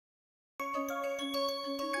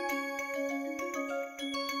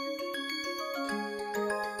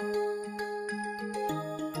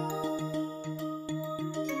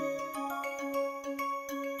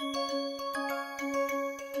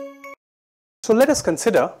So let us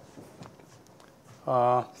consider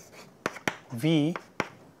V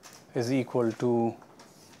is equal to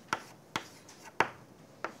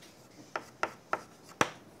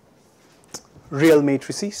real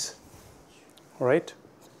matrices, right?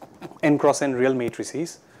 N cross N real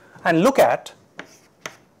matrices, and look at,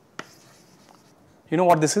 you know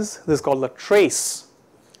what this is? This is called the trace,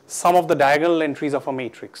 sum of the diagonal entries of a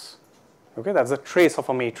matrix. Okay, that's the trace of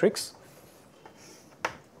a matrix.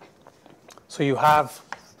 So you have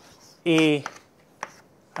A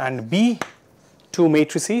and B, two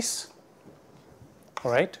matrices,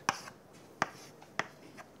 all right?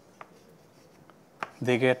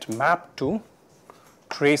 They get mapped to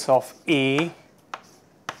trace of A,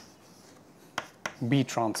 B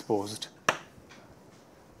transposed.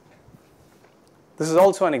 This is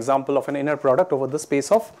also an example of an inner product over the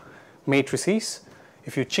space of matrices.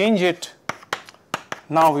 If you change it,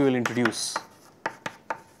 now we will introduce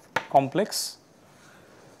complex.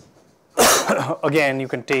 Again, you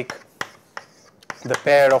can take the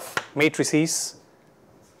pair of matrices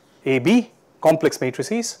AB, complex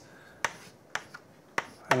matrices,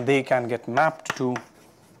 and they can get mapped to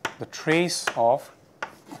the trace of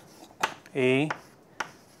A,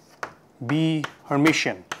 B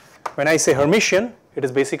Hermitian. When I say Hermitian, it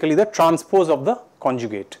is basically the transpose of the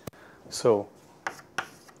conjugate. So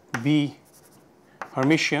B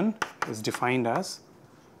Hermitian is defined as,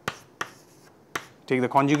 take the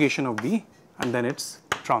conjugation of B and then it's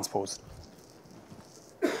transposed,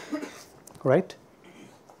 right?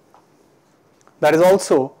 That is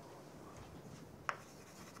also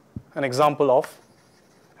an example of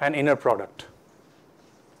an inner product.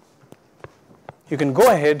 You can go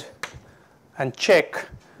ahead and check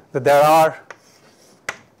that there are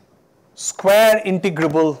square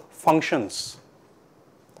integrable functions,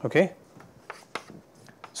 okay?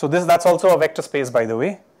 So that's also a vector space, by the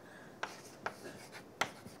way.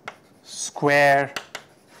 Square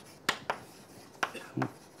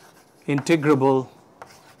integrable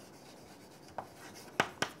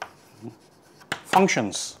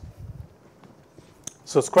functions.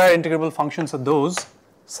 So square integrable functions are those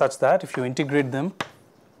such that if you integrate them,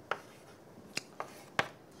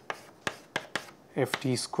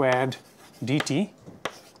 ft squared dt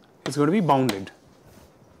is going to be bounded.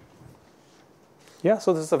 Yeah,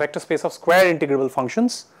 so this is a vector space of square integrable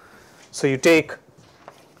functions. So you take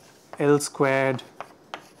L squared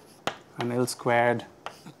and L squared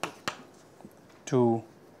to,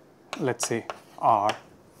 let's say, R.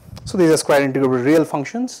 So these are square integrable real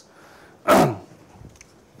functions. And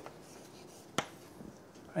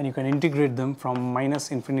you can integrate them from minus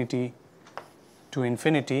infinity to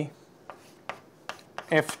infinity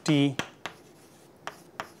ft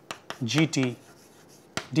gt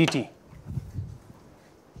dt.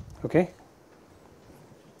 Okay,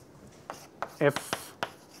 f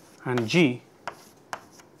and g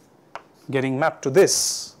getting mapped to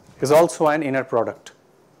this is also an inner product.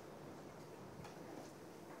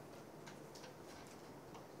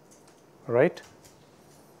 Right?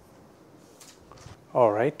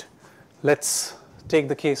 All right. Let's take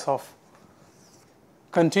the case of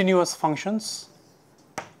continuous functions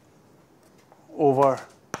over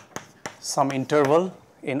some interval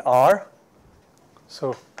in R.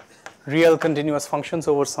 So real continuous functions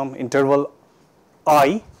over some interval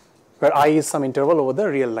I, where I is some interval over the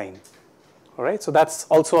real line. All right, so that's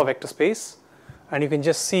also a vector space, and you can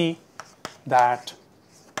just see that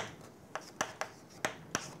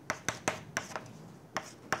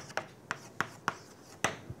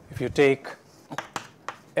if you take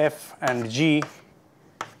f and g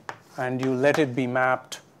and you let it be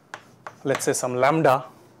mapped, let's say some lambda,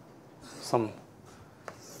 some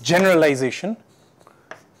generalization,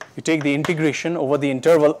 you take the integration over the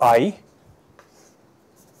interval I,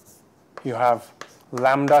 you have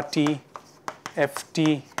lambda t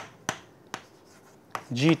ft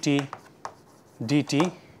gt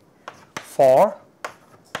dt for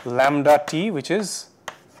lambda t, which is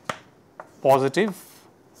positive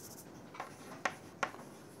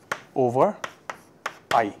over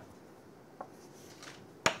I.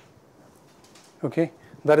 Okay,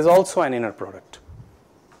 that is also an inner product.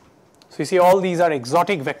 So you see, all these are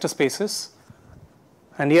exotic vector spaces,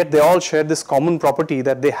 and yet they all share this common property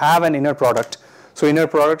that they have an inner product. So inner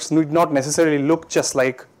products need not necessarily look just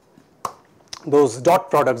like those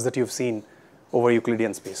dot products that you've seen over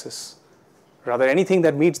Euclidean spaces. Rather, anything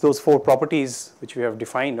that meets those four properties which we have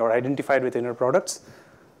defined or identified with inner products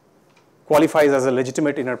qualifies as a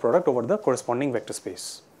legitimate inner product over the corresponding vector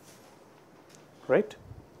space, right?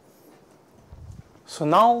 So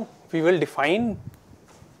now we will define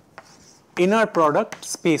inner product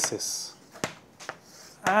spaces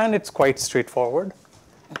and it's quite straightforward.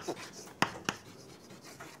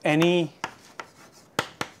 Any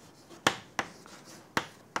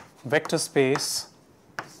vector space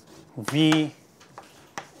V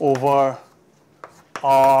over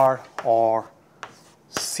R or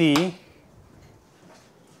C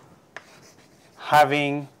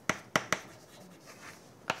having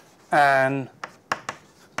an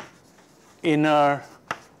inner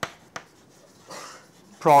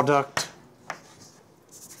product,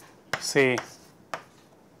 say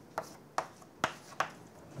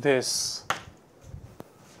this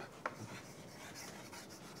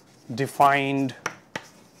defined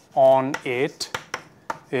on it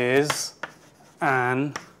is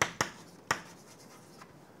an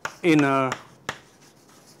inner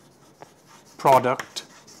product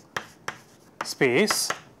space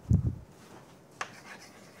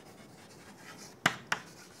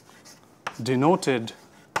denoted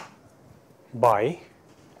by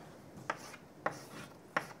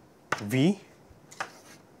V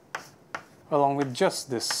along with just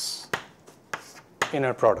this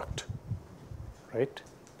inner product, right?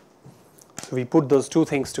 So we put those two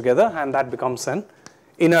things together and that becomes an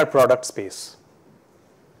inner product space,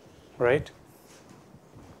 right?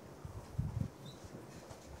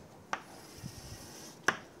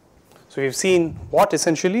 So we've seen what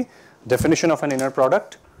essentially definition of an inner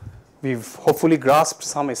product. We've hopefully grasped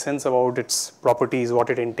some essence about its properties, what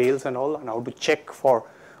it entails and all, and how to check for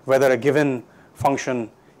whether a given function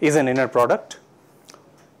is an inner product.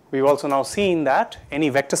 We've also now seen that any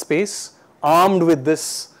vector space armed with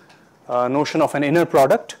this notion of an inner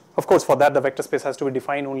product, of course for that the vector space has to be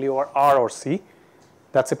defined only over R or C,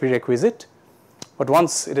 that's a prerequisite. But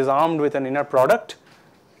once it is armed with an inner product,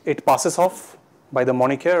 it passes off by the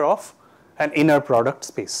moniker of an inner product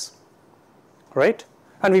space, right?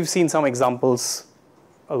 And we've seen some examples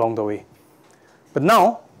along the way. But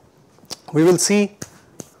now we will see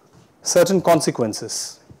certain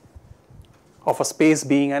consequences of a space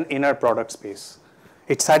being an inner product space.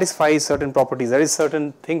 It satisfies certain properties. There is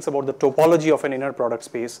certain things about the topology of an inner product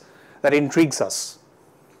space that intrigues us.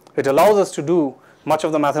 It allows us to do much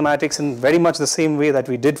of the mathematics in very much the same way that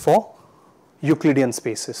we did for Euclidean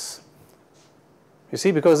spaces. You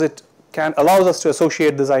see, because it allows us to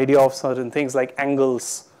associate this idea of certain things like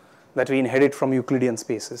angles that we inherit from Euclidean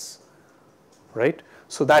spaces, right?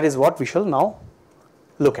 So that is what we shall now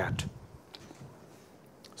look at.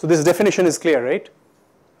 So this definition is clear, right?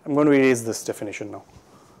 I'm going to erase this definition now.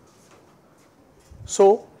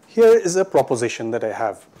 So here is a proposition that I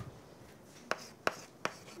have.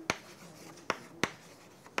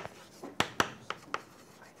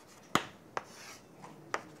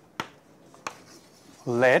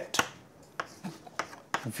 Let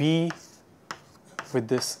V with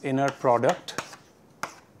this inner product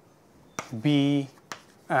be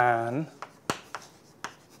an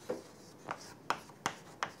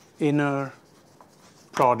inner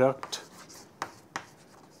product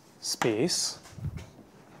space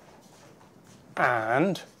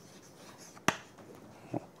and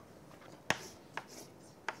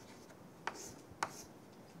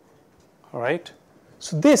all right.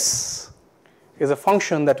 So this is a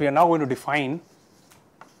function that we are now going to define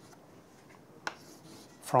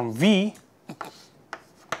from V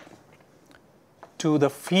to the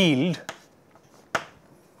field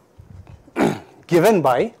given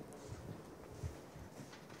by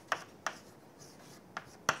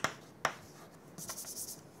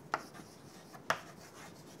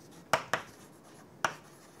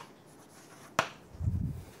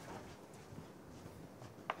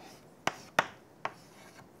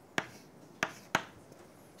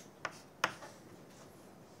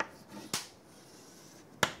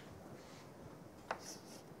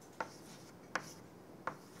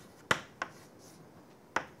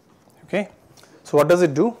okay. So what does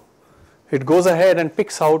it do? It goes ahead and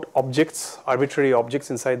picks out objects, arbitrary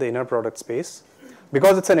objects inside the inner product space.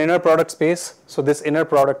 Because it's an inner product space, so this inner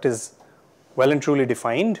product is well and truly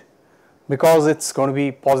defined. Because it's going to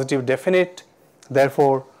be positive definite,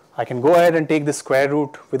 therefore I can go ahead and take the square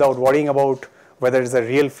root without worrying about whether it's a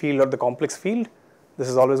real field or the complex field. This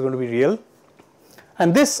is always going to be real.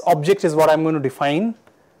 And this object is what I'm going to define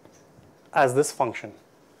as this function,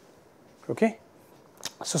 okay.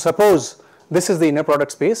 So suppose this is the inner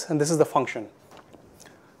product space and this is the function.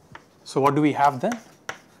 So what do we have then?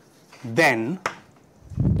 Then,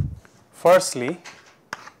 firstly,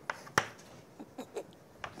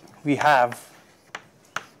 we have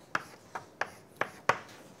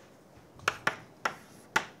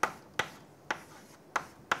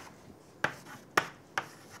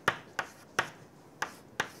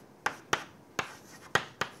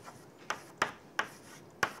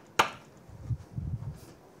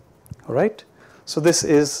right. So this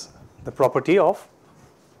is the property of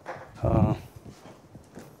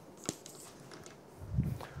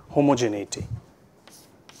homogeneity.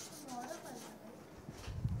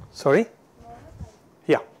 Sorry?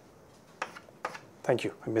 Yeah. Thank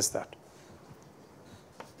you. I missed that.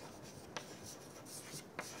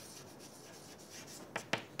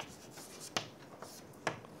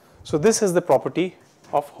 So this is the property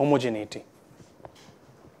of homogeneity.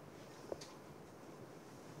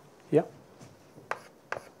 Yeah.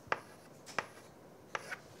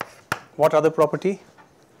 What other property?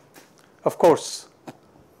 Of course,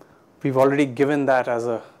 we've already given that as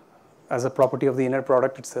a property of the inner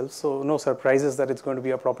product itself. So no surprises that it's going to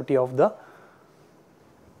be a property of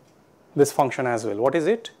this function as well. What is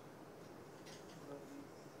it?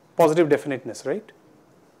 Positive definiteness, right?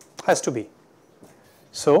 Has to be.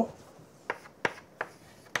 So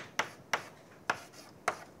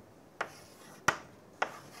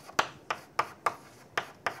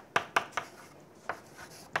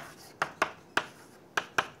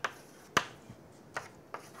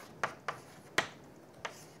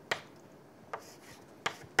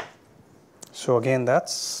again,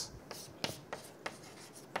 that's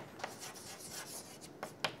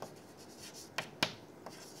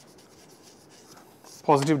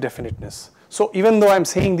positive definiteness. So even though I'm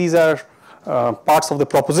saying these are parts of the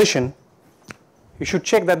proposition, you should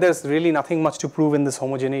check that there's really nothing much to prove in this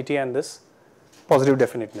homogeneity and this positive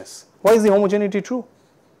definiteness. Why is the homogeneity true?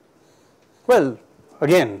 Well,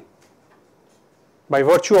 again, by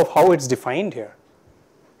virtue of how it's defined here,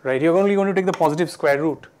 right? You're only going to take the positive square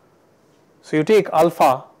root. So you take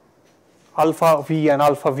alpha v and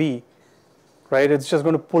alpha v, right? It's just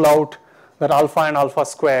going to pull out that alpha and alpha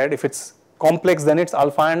squared. If it's complex, then it's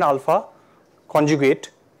alpha and alpha conjugate,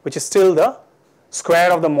 which is still the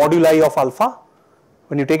square of the moduli of alpha.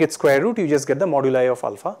 When you take its square root, you just get the moduli of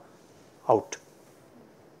alpha out.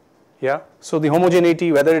 Yeah. So the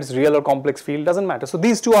homogeneity, whether it's real or complex field, doesn't matter. So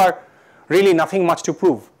these two are really nothing much to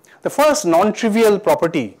prove. The first non-trivial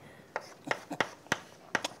property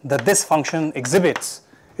that this function exhibits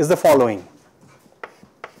is the following.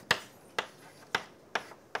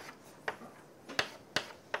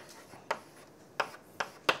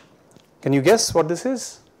 Can you guess what this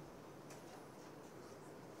is?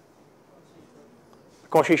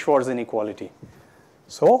 Cauchy-Schwarz inequality.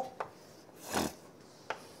 So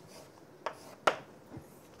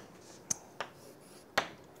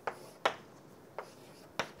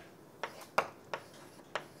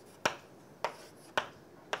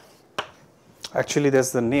actually,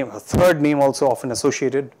 there's the name, a third name also often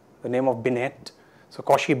associated, the name of Binet. So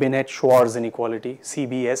Cauchy-Binet-Schwarz inequality,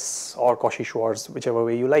 CBS or Cauchy-Schwarz, whichever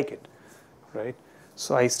way you like it, right?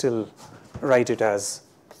 So I still write it as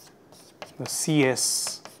the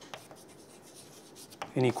CS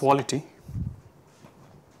inequality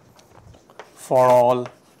for all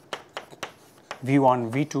V1,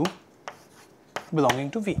 V2 belonging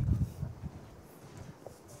to V.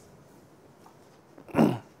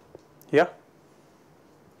 Yeah.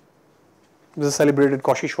 This is a celebrated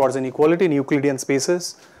Cauchy-Schwarz inequality in Euclidean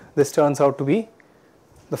spaces. This turns out to be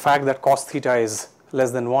the fact that cos theta is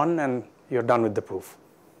less than 1 and you're done with the proof,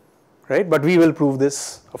 right? But we will prove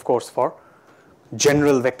this, of course, for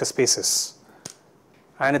general vector spaces.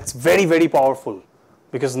 And it's very, very powerful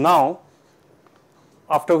because now,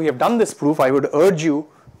 after we have done this proof, I would urge you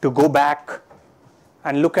to go back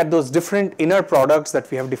and look at those different inner products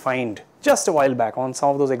that we have defined just a while back on some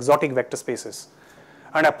of those exotic vector spaces,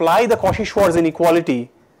 and apply the Cauchy-Schwarz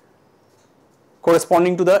inequality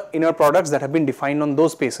corresponding to the inner products that have been defined on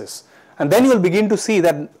those spaces. And then you will begin to see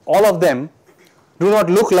that all of them do not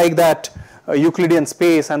look like that Euclidean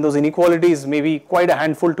space, and those inequalities may be quite a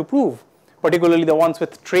handful to prove, particularly the ones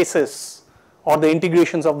with traces or the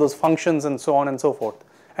integrations of those functions and so on and so forth.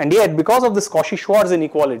 And yet, because of this Cauchy-Schwarz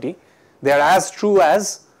inequality, they are as true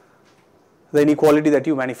as the inequality that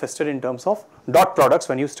you manifested in terms of dot products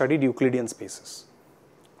when you studied Euclidean spaces.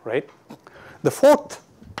 Right. The fourth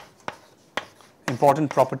important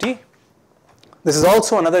property, this is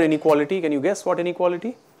also another inequality. Can you guess what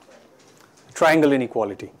inequality? Triangle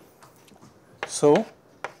inequality. So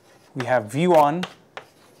we have V1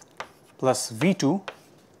 plus V2.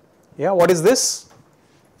 Yeah, what is this?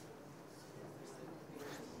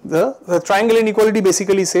 The triangle inequality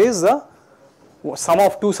basically says the sum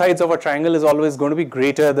of two sides of a triangle is always going to be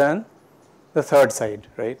greater than the third side,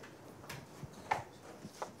 right?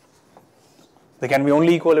 They can be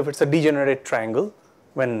only equal if it's a degenerate triangle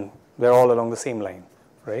when they're all along the same line,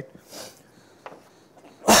 right?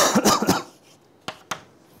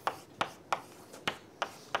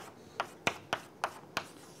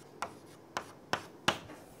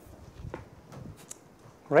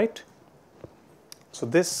 right? So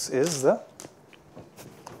this is the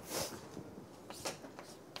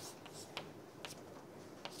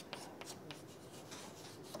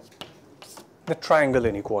triangle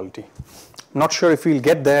inequality. I'm not sure if we'll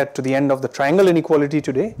get there to the end of the triangle inequality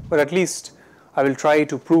today, but at least I will try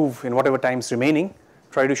to prove in whatever time is remaining,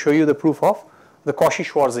 try to show you the proof of the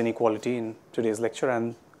Cauchy-Schwarz inequality in today's lecture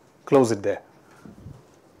and close it there,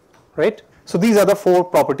 right? So these are the 4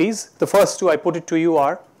 properties. The first 2 I put it to you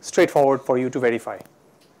are straightforward for you to verify,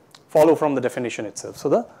 follow from the definition itself. So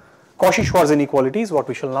the Cauchy-Schwarz inequality is what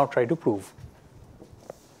we shall now try to prove.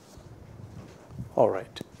 All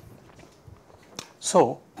right.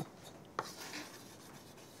 So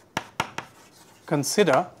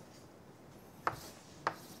consider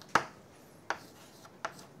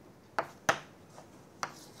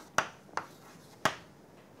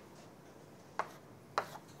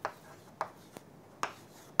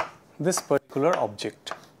this particular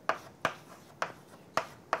object.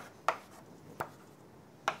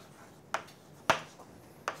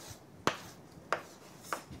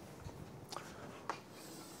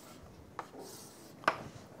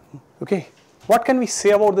 Okay, what can we say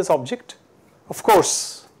about this object? Of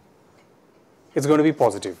course, it's going to be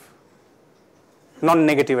positive,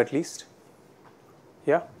 non-negative at least.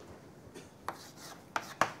 Yeah.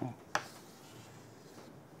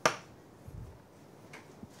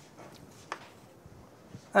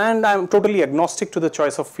 And I'm totally agnostic to the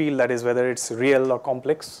choice of field, that is whether it's real or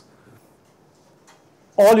complex.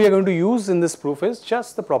 All we are going to use in this proof is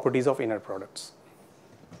just the properties of inner products.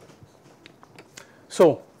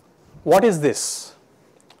 So what is this?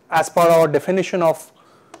 As per our definition of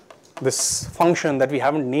this function that we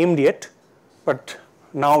haven't named yet, but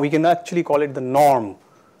now we can actually call it the norm.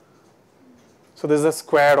 So this is the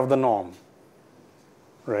square of the norm,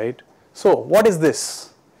 right? So what is this?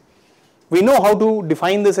 We know how to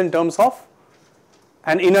define this in terms of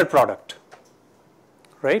an inner product,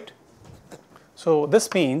 right? So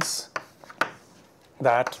this means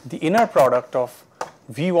that the inner product of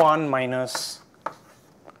V1 minus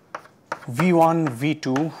V1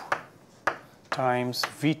 V2 times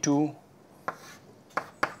V2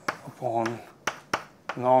 upon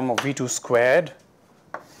norm of V2 squared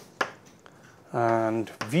and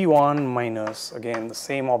V1 minus, again the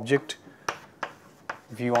same object,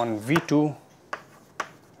 V1 V2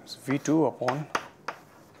 is V2 upon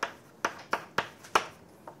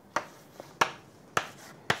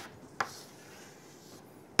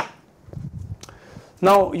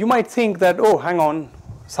now you might think that, oh, hang on,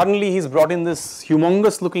 suddenly he's brought in this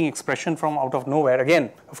humongous looking expression from out of nowhere.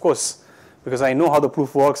 Again, of course, because I know how the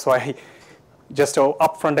proof works, so I just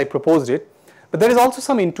upfront I proposed it. But there is also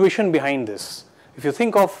some intuition behind this. If you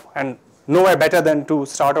think of, and nowhere better than to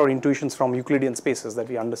start our intuitions from Euclidean spaces that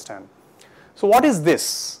we understand. So what is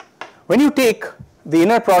this? When you take the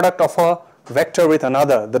inner product of a vector with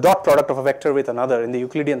another, the dot product of a vector with another in the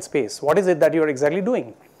Euclidean space, what is it that you are exactly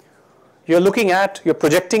doing? You're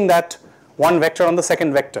projecting that one vector on the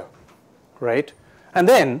second vector, right? And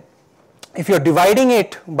then if you're dividing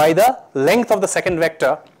it by the length of the second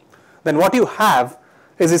vector, then what you have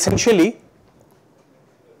is essentially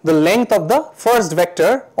the length of the first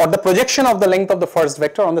vector or the projection of the length of the first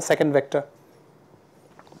vector on the second vector.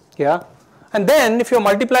 Yeah. And then if you're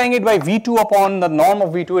multiplying it by V2 upon the norm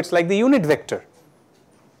of V2, it's like the unit vector.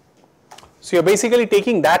 So you're basically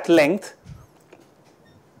taking that length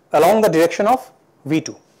along the direction of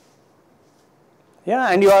V2. Yeah,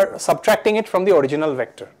 and you are subtracting it from the original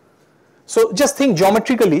vector. So just think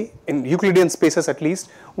geometrically, in Euclidean spaces at least,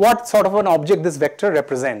 what sort of an object this vector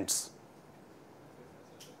represents.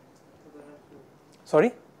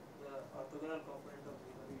 Sorry?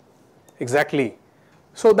 Exactly.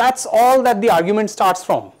 So that's all that the argument starts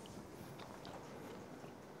from.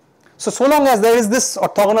 So long as there is this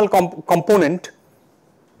orthogonal component,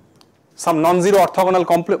 some non-zero orthogonal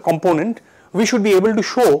component, we should be able to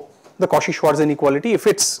show the Cauchy-Schwarz inequality. If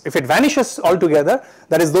it vanishes altogether,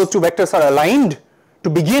 that is those two vectors are aligned to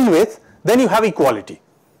begin with, then you have equality,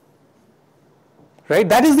 right?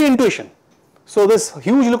 That is the intuition. So this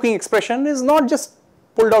huge looking expression is not just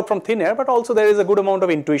pulled out from thin air, but also there is a good amount of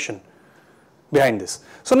intuition behind this.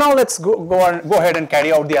 So now let's go ahead and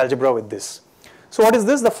carry out the algebra with this. So what is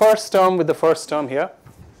this? The first term with the first term here,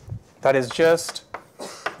 that is just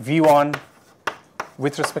V1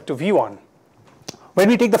 with respect to V1. When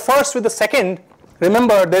we take the first with the second,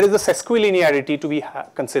 remember there is a sesquilinearity to be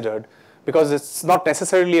considered because it's not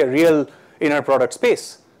necessarily a real inner product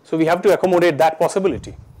space. So we have to accommodate that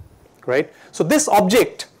possibility, right? So this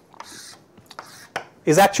object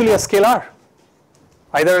is actually a scalar,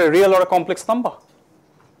 either a real or a complex number,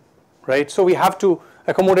 right? So we have to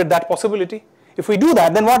accommodate that possibility. If we do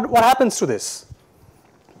that, then what happens to this?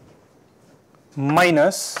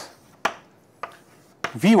 Minus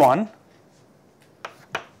V1,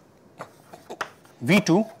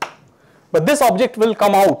 V2, but this object will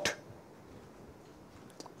come out.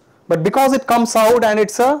 But because it comes out and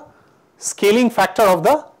it's a scaling factor of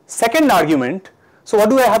the second argument, so what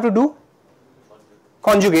do I have to do?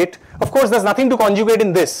 Conjugate. Of course, there's nothing to conjugate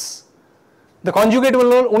in this. The conjugate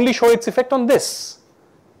will only show its effect on this,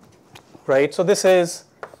 right? So this is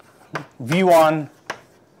V1,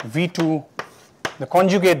 V2, the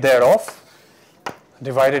conjugate thereof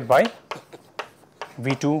divided by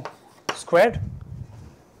V2 squared.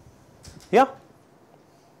 Yeah.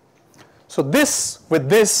 So this with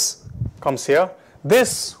this comes here,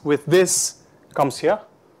 this with this comes here.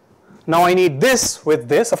 Now I need this with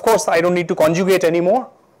this. Of course, I don't need to conjugate anymore.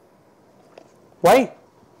 Why?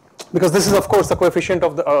 Because this is of course the coefficient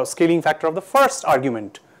of the scaling factor of the first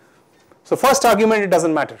argument. So first argument, it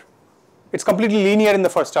doesn't matter. It's completely linear in the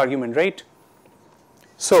first argument, right?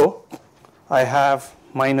 So I have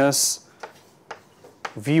minus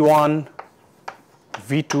V1,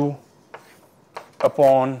 V2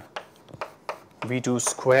 upon V2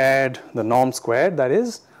 squared, the norm squared that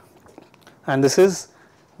is, and this is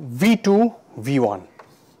V2, V1,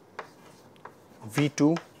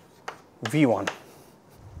 V2, V1.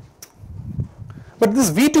 But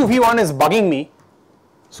this V2, V1 is bugging me,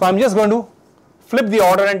 so I'm just going to flip the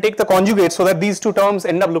order and take the conjugate so that these two terms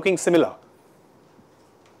end up looking similar.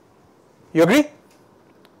 You agree?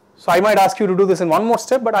 So I might ask you to do this in one more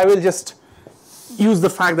step, but I will just use the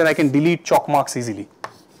fact that I can delete chalk marks easily.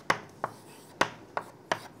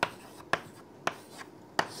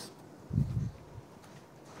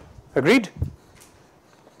 Agreed?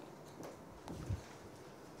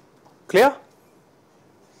 Clear?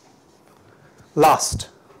 Last,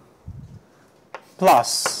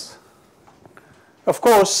 plus, of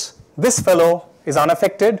course, this fellow is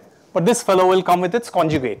unaffected, but this fellow will come with its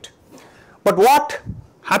conjugate. But what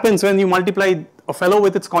happens when you multiply a fellow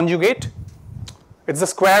with its conjugate? It's the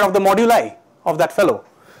square of the moduli of that fellow.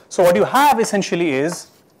 So what you have essentially is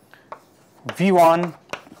V1,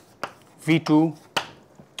 V2,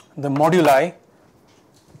 the moduli,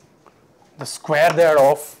 the square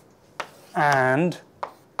thereof, and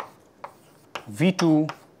V2,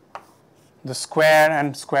 the square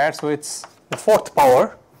and square, so it's the fourth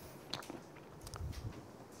power.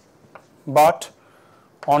 But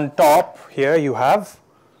on top here you have,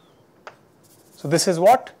 so this is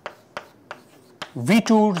what?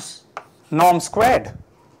 V2's norm squared,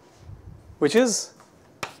 which is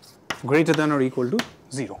greater than or equal to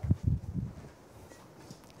 0.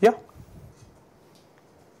 Yeah.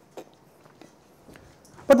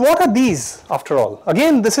 But what are these after all?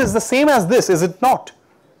 Again, this is the same as this, is it not?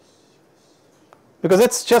 Because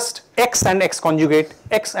it's just x and x conjugate,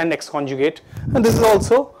 x and x conjugate, and this is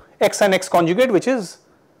also x and x conjugate, which is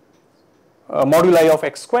moduli of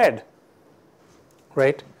x squared,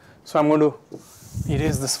 right? So I'm going to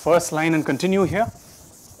erase this first line and continue here.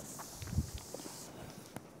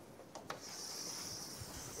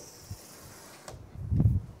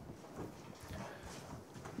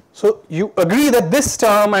 So you agree that this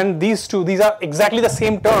term and these two, these are exactly the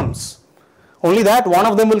same terms. Only that one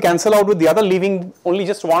of them will cancel out with the other, leaving only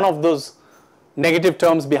just one of those negative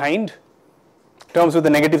terms behind, terms with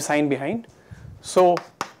the negative sign behind. So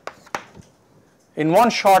in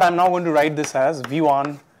one shot, I'm now going to write this as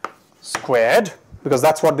V1 squared, because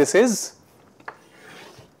that's what this is,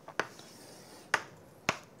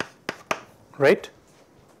 right?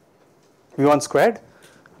 V1 squared,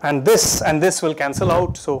 and this will cancel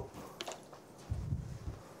out. So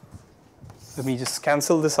let me just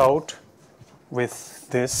cancel this out with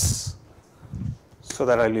this, so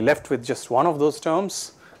that I'll be left with just one of those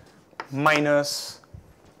terms, minus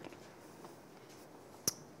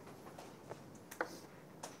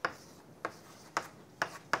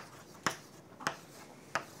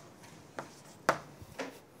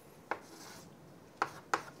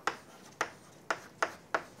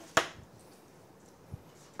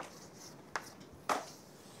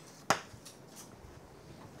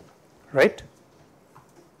right?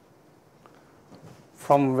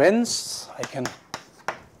 From whence I can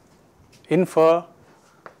infer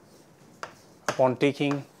upon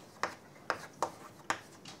taking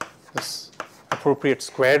this appropriate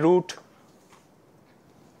square root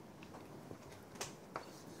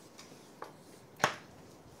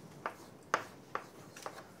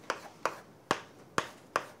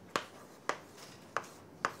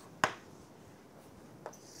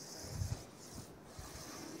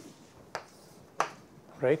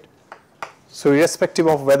right. So irrespective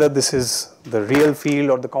of whether this is the real field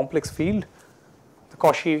or the complex field, the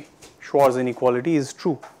Cauchy-Schwarz inequality is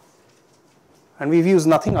true. And we've used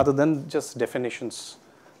nothing other than just definitions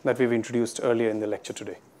that we've introduced earlier in the lecture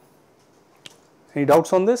today. Any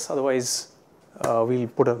doubts on this? Otherwise, we'll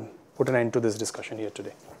put an end to this discussion here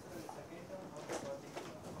today.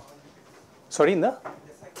 Sorry, in the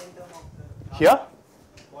second term of the here?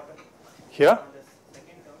 Here?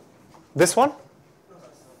 This one?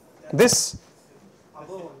 This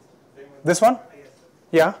one?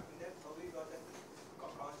 Yeah.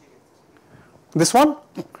 This one?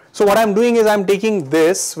 So what I'm doing is I'm taking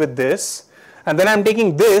this with this, and then I'm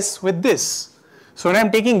taking this with this. So when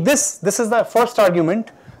I'm taking this, this is the first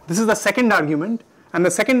argument, this is the second argument, and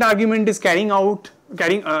the second argument is carrying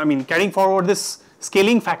forward this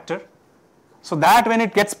scaling factor, so that when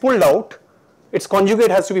it gets pulled out, its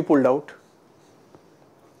conjugate has to be pulled out,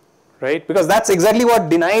 right? Because that's exactly what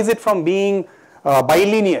denies it from being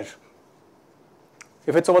bilinear.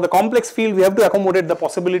 If it's over the complex field, we have to accommodate the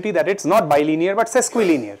possibility that it's not bilinear but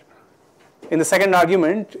sesquilinear. In the second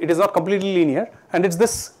argument, it is not completely linear, and it's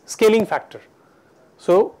this scaling factor.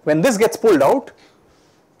 So when this gets pulled out,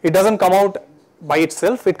 it doesn't come out by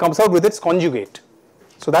itself, it comes out with its conjugate.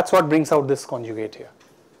 So that's what brings out this conjugate here.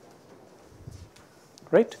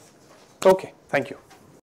 Right? Okay, thank you.